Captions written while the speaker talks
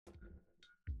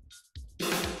Hi,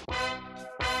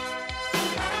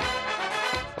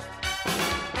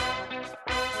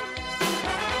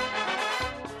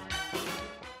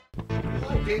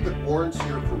 David Warren's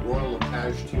here for Royal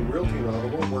LePage Team Realty in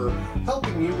Ottawa, where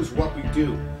helping you is what we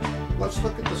do. Let's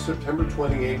look at the September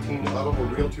 2018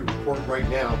 Ottawa Realty Report right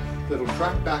now that'll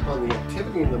track back on the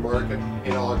activity in the market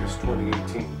in August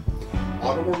 2018.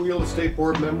 Ottawa Real Estate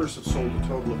Board members have sold a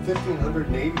total of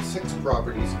 1,586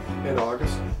 properties in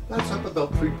August. That's up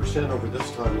about 3% over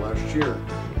this time last year.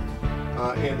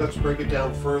 And let's break it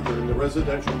down further. In the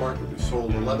residential market, we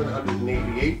sold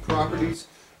 1,188 properties,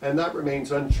 and that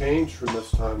remains unchanged from this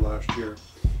time last year.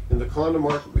 In the condo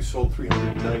market, we sold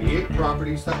 398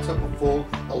 properties. That's up a full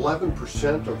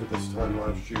 11% over this time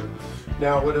last year.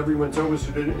 Now, what everyone's always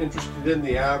interested in,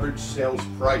 the average sales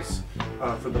price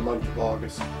for the month of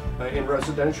August. In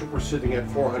residential, we're sitting at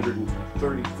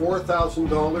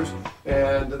 $434,000,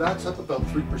 and that's up about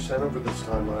 3% over this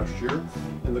time last year.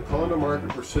 In the condo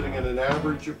market, we're sitting at an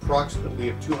average approximately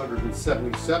of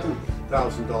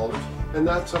 $277,000, and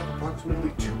that's up approximately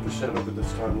 2% over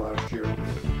this time last year.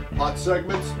 Hot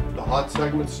segments, the hot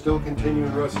segments still continue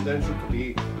in residential to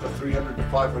be the $300,000 to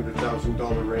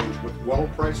 $500,000 range, with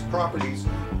well-priced properties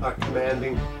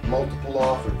commanding multiple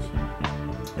offers,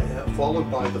 followed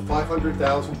by the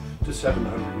 $500,000 to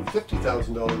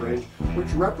 $750,000 range,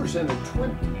 which represented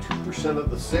 22% of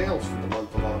the sales for the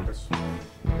month of August.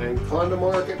 And condo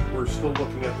market, we're still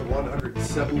looking at the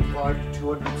 $175,000 to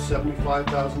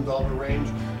 $275,000 range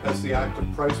as the active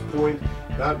price point.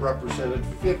 That represented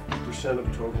 50%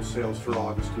 of total sales for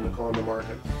August in the condo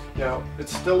market. Now,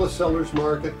 it's still a seller's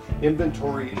market.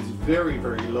 Inventory is very,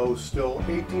 very low, still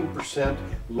 18%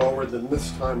 lower than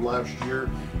this time last year.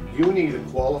 You need a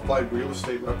qualified real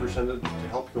estate representative to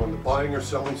help you on the buying or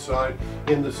selling side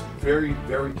in this very,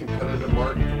 very competitive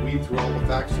market, to weed through all the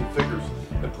facts and figures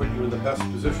and put you in the best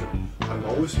position. I'm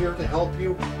always here to help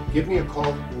you. Give me a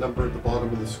call at the number at the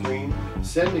bottom of the screen.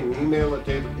 Send me an email at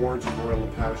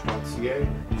davidwarrens@royallepage.ca.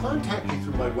 Contact me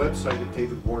through my website at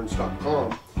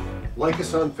davidwarrens.com. Like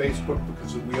us on Facebook,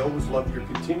 because we always love your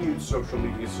continued social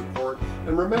media support.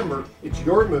 And remember, it's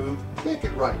your move, make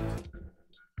it right.